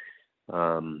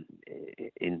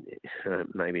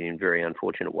maybe in very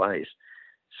unfortunate ways?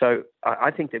 So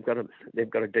I think they've got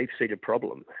a deep-seated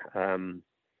problem.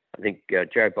 I think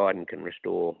Joe Biden can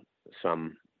restore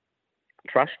some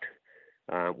trust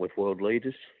with world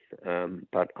leaders,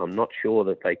 but I'm not sure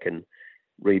that they can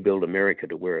rebuild America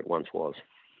to where it once was.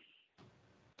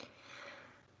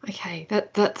 Okay,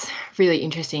 that's really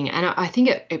interesting, and I think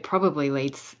it probably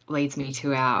leads me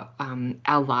to our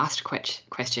last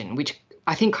question, which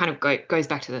I think kind of goes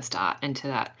back to the start and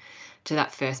to to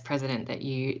that first president that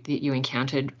you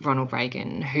encountered, Ronald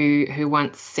Reagan, who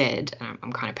once said, and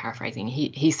I'm kind of paraphrasing,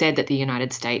 he said that the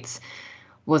United States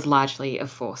was largely a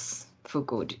force for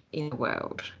good in the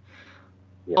world.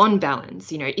 Yeah. On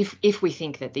balance, if we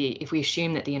think that if we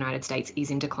assume that the United States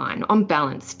is in decline, on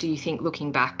balance, do you think,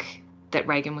 looking back, that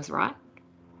Reagan was right?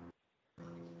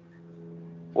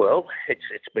 Well,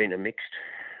 it's been a mixed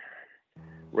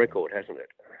record, hasn't it?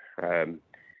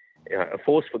 A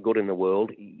force for good in the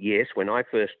world, yes. When I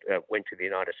first went to the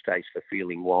United States, the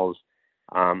feeling was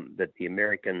that the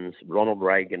Americans, Ronald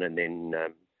Reagan and then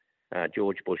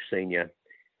George Bush Sr.,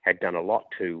 had done a lot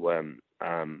to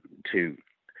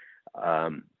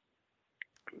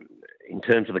in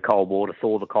terms of the Cold War, to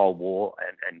thaw the Cold War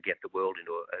and get the world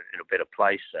into a better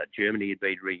place. Germany had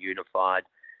been reunified.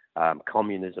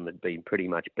 Communism had been pretty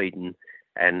much beaten,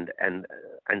 and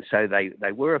so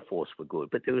they were a force for good.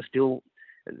 But there was still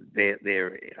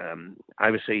their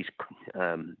overseas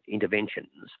interventions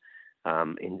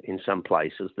in some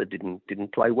places that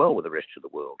didn't play well with the rest of the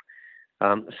world.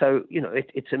 So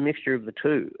it's a mixture of the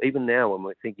two. Even now, when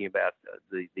we're thinking about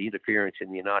the interference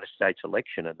in the United States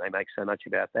election, and they make so much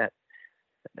about that,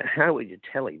 how would you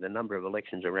tally the number of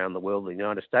elections around the world the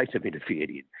United States have interfered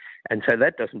in? And so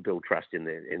that doesn't build trust in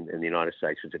the United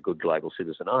States as a good global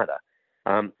citizen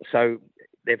either. So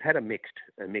they've had a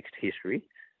mixed history,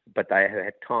 but they have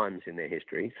had times in their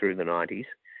history through the 90s,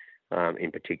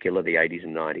 in particular the 80s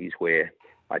and 90s, where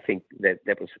I think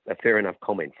that was a fair enough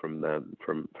comment from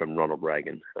Ronald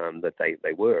Reagan, that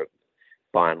they were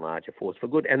by and large a force for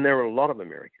good. And there are a lot of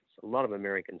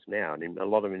Americans now, and a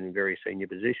lot of them in very senior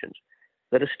positions,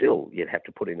 that are still, you'd have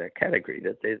to put in that category,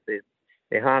 that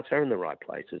their hearts are in the right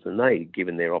places, and they,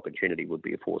 given their opportunity, would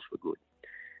be a force for good.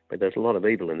 But there's a lot of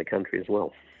evil in the country as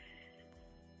well.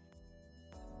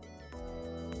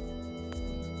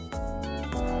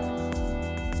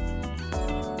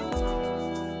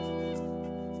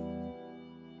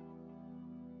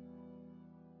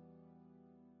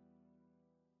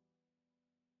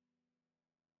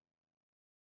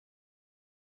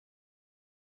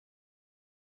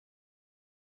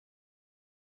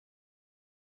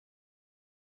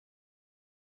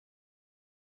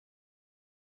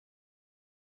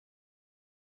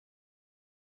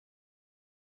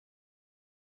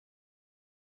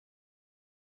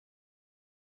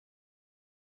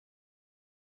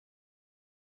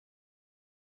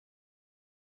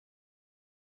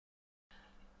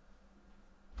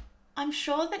 I'm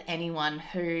sure that anyone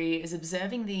who is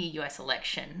observing the US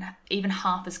election, even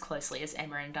half as closely as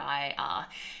Emma and I are,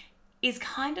 is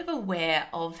kind of aware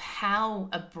of how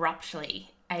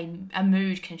abruptly a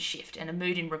mood can shift, and a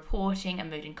mood in reporting, a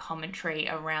mood in commentary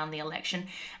around the election.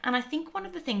 And I think one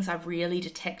of the things I've really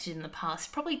detected in the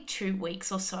past, probably 2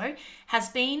 weeks or so, has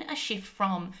been a shift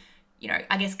from,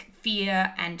 I guess,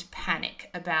 fear and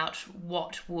panic about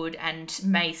what would and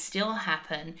may still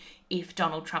happen if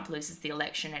Donald Trump loses the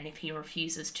election and if he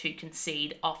refuses to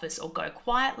concede office or go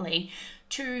quietly,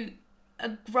 to a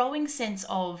growing sense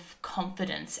of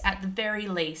confidence, at the very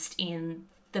least, in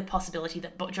the possibility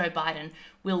that Joe Biden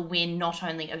will not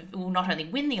only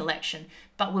win the election,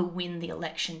 but will win the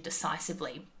election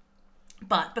decisively.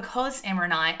 But because Emma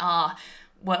and I are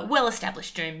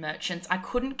well-established doom merchants, I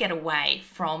couldn't get away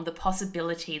from the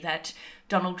possibility that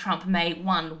Donald Trump may,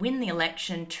 1, win the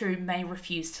election, 2, may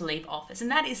refuse to leave office.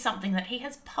 And that is something that he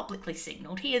has publicly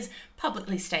signalled. He has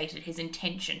publicly stated his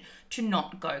intention to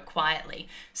not go quietly.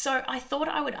 So I thought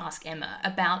I would ask Emma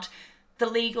about the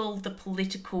legal and the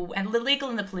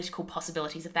political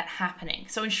possibilities of that happening.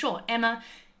 So in short, Emma,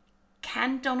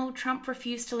 can Donald Trump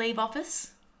refuse to leave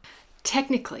office?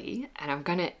 Technically, and I'm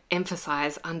going to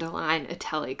emphasize, underline,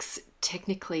 italics,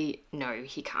 technically, no,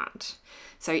 he can't.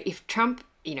 So if Trump,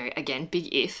 again,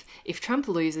 big if Trump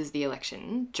loses the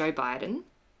election, Joe Biden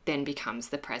then becomes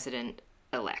the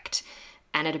president-elect.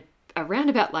 And at around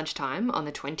about lunchtime on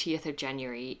the 20th of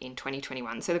January in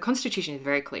 2021, so the Constitution is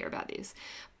very clear about this,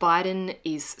 Biden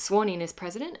is sworn in as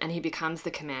president and he becomes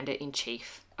the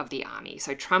commander-in-chief of the army.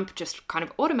 So Trump just kind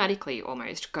of automatically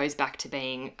almost goes back to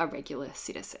being a regular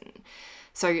citizen.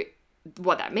 So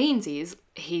what that means is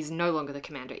he's no longer the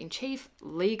commander-in-chief.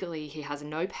 Legally, he has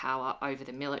no power over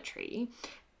the military.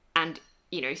 And,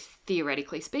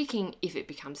 theoretically speaking, if it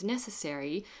becomes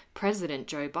necessary, President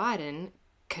Joe Biden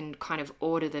can kind of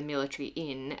order the military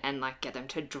in and get them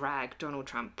to drag Donald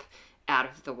Trump out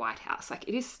of the White House.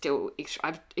 It is still,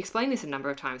 I've explained this a number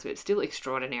of times, but it's still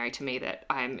extraordinary to me that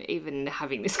I'm even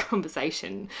having this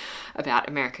conversation about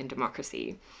American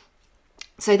democracy.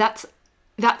 So that's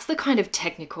that's the kind of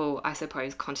technical, I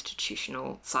suppose,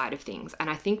 constitutional side of things. And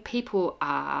I think people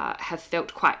have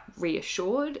felt quite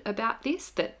reassured about this,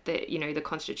 that the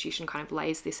Constitution kind of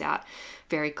lays this out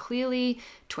very clearly.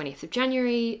 20th of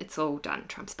January, it's all done.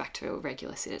 Trump's back to a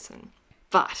regular citizen.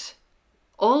 But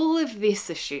all of this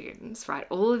assumes, right,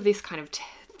 all of this kind of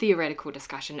theoretical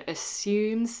discussion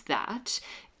assumes that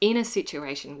in a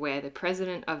situation where the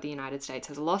President of the United States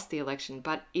has lost the election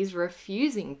but is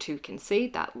refusing to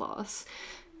concede that loss,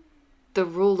 the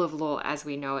rule of law as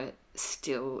we know it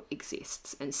still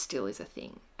exists and still is a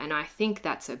thing. And I think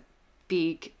that's a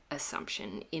big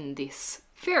assumption in this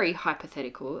very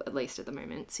hypothetical, at least at the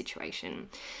moment, situation.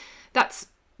 That's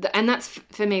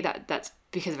for me, that's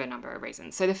because of a number of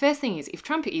reasons. So the first thing is, if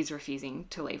Trump is refusing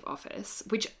to leave office,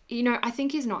 which, I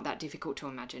think is not that difficult to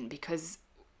imagine, because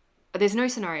there's no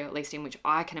scenario, at least in which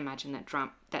I can imagine,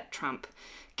 that Trump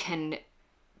can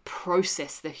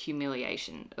process the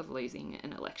humiliation of losing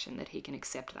an election, that he can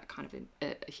accept that kind of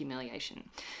a humiliation.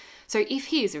 So if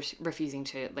he is refusing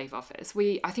to leave office,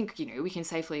 I think we can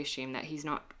safely assume that he's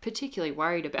not particularly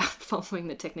worried about following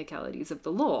the technicalities of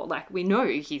the law. Like, we know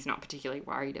he's not particularly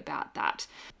worried about that.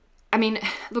 I mean,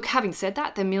 look, having said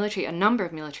that, a number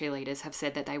of military leaders have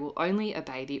said that they will only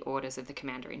obey the orders of the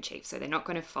commander-in-chief. So they're not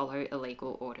going to follow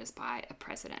illegal orders by a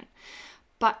president,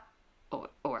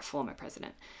 or a former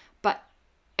president. But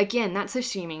again, that's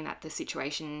assuming that the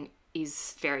situation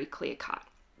is very clear-cut.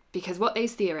 Because what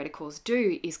these theoreticals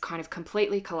do is kind of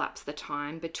completely collapse the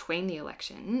time between the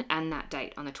election and that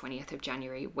date on the 20th of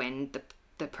January when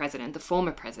the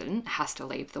former president, has to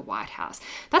leave the White House.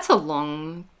 That's a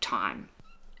long time.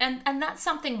 And that's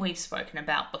something we've spoken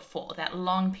about before, that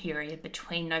long period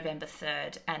between November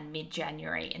 3rd and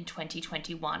mid-January in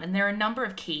 2021. And there are a number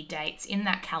of key dates in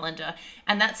that calendar,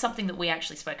 and that's something that we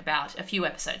actually spoke about a few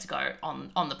episodes ago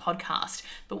on the podcast.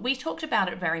 But we talked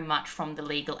about it very much from the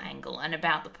legal angle, and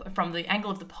from the angle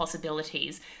of the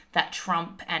possibilities that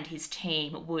Trump and his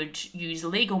team would use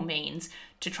legal means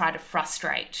to try to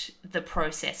frustrate the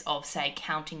process of, say,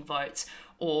 counting votes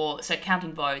or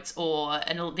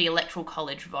the Electoral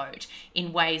College vote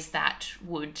in ways that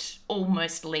would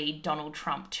almost lead Donald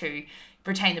Trump to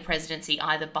retain the presidency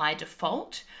either by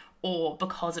default or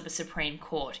because of a Supreme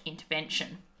Court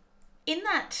intervention. In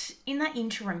that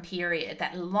interim period,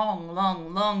 that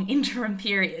long interim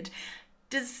period,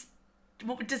 does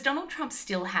Donald Trump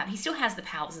still has the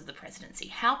powers of the presidency?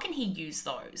 How can he use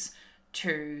those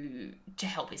to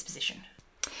help his position?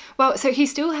 Well, so he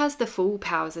still has the full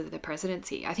powers of the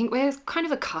presidency. I think we're kind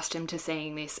of accustomed to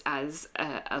seeing this as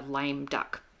a lame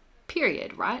duck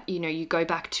period, right? You go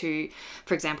back to,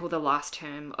 for example, the last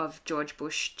term of George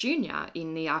Bush Jr.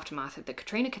 in the aftermath of the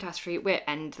Katrina catastrophe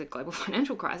and the global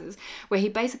financial crisis, where he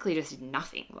basically just did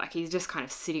nothing. Like, he's just kind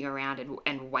of sitting around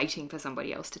and waiting for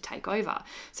somebody else to take over.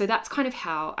 So that's kind of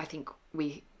how I think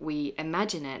we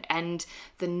imagine it. And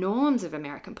the norms of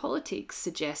American politics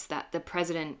suggest that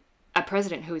a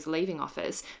president who is leaving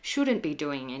office shouldn't be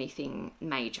doing anything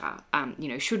major,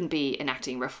 shouldn't be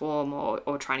enacting reform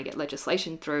or trying to get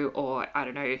legislation through or,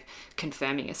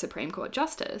 confirming a Supreme Court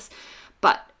justice.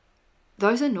 But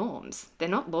those are norms. They're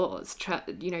not laws.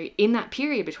 In that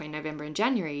period between November and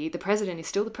January, the president is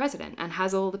still the president and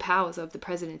has all the powers of the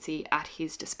presidency at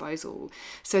his disposal.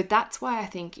 So that's why I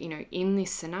think, in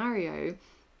this scenario,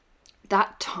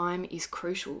 that time is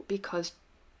crucial, because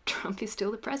Trump is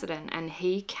still the president and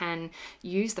he can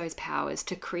use those powers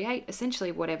to create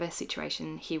essentially whatever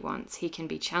situation he wants. He can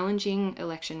be challenging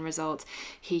election results.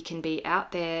 He can be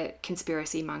out there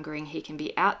conspiracy mongering. He can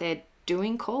be out there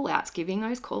doing call-outs, giving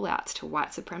those call-outs to white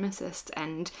supremacists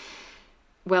and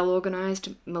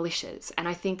well-organized militias. And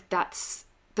I think that's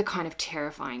the kind of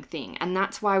terrifying thing. And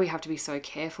that's why we have to be so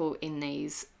careful in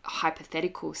these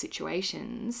hypothetical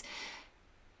situations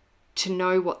to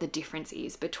know what the difference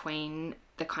is between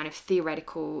the kind of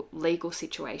theoretical legal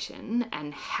situation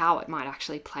and how it might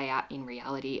actually play out in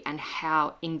reality, and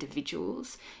how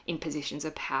individuals in positions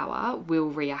of power will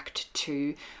react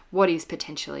to what is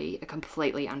potentially a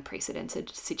completely unprecedented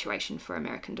situation for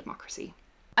American democracy.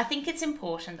 I think it's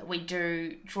important that we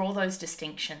do draw those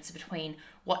distinctions between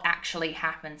what actually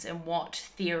happens and what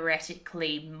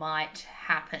theoretically might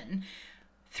happen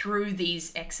through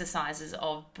these exercises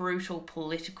of brutal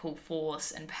political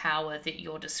force and power that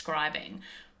you're describing,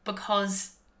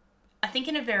 because I think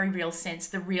in a very real sense,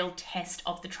 the real test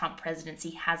of the Trump presidency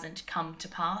hasn't come to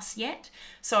pass yet.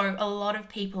 So a lot of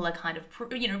people are kind of,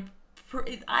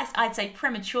 I'd say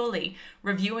prematurely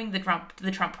reviewing the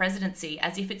Trump presidency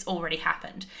as if it's already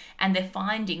happened. And they're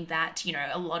finding that,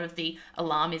 a lot of the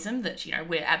alarmism that,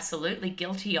 we're absolutely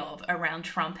guilty of around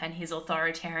Trump and his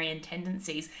authoritarian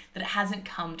tendencies, that it hasn't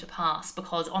come to pass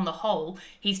because on the whole,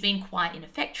 he's been quite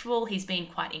ineffectual, he's been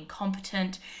quite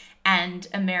incompetent, and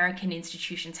American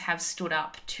institutions have stood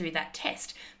up to that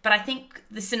test. But I think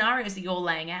the scenarios that you're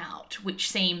laying out, which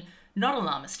seem not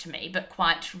alarmist to me, but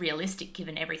quite realistic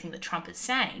given everything that Trump is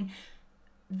saying,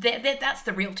 that's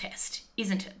the real test,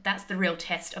 isn't it? That's the real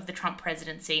test of the Trump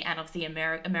presidency and of the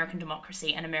American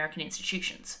democracy and American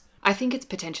institutions. I think it's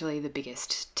potentially the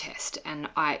biggest test. And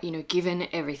given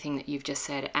everything that you've just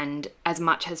said, and as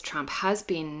much as Trump has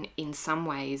been in some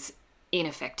ways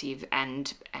ineffective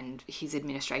and his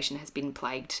administration has been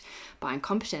plagued by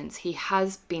incompetence, he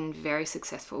has been very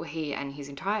successful. He and his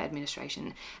entire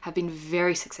administration have been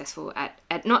very successful at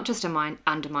not just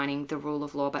undermining the rule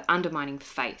of law, but undermining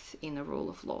faith in the rule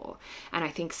of law. And I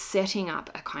think setting up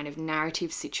a kind of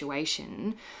narrative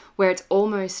situation where it's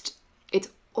almost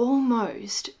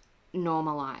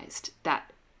normalized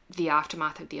that the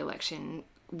aftermath of the election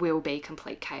will be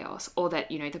complete chaos, or that,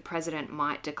 the president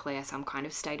might declare some kind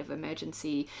of state of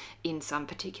emergency in some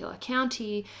particular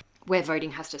county where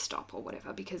voting has to stop or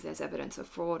whatever because there's evidence of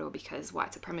fraud or because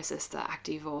white supremacists are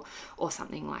active or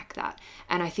something like that.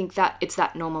 And I think that it's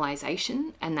that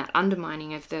normalization and that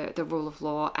undermining of the rule of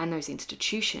law and those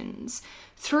institutions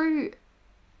through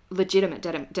legitimate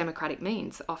democratic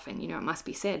means. Often, it must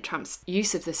be said, Trump's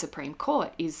use of the Supreme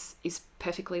Court is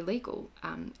perfectly legal.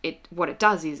 What it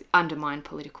does is undermine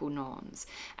political norms.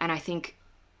 And I think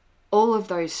all of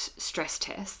those stress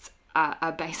tests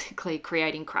are basically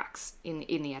creating cracks in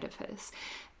the edifice.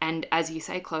 And as you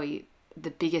say, Chloe,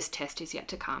 the biggest test is yet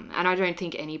to come. And I don't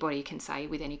think anybody can say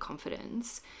with any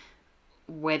confidence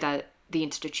whether the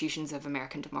institutions of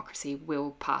American democracy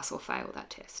will pass or fail that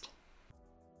test.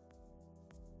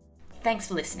 Thanks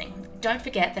for listening. Don't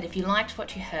forget that if you liked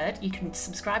what you heard, you can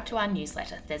subscribe to our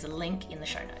newsletter. There's a link in the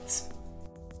show notes.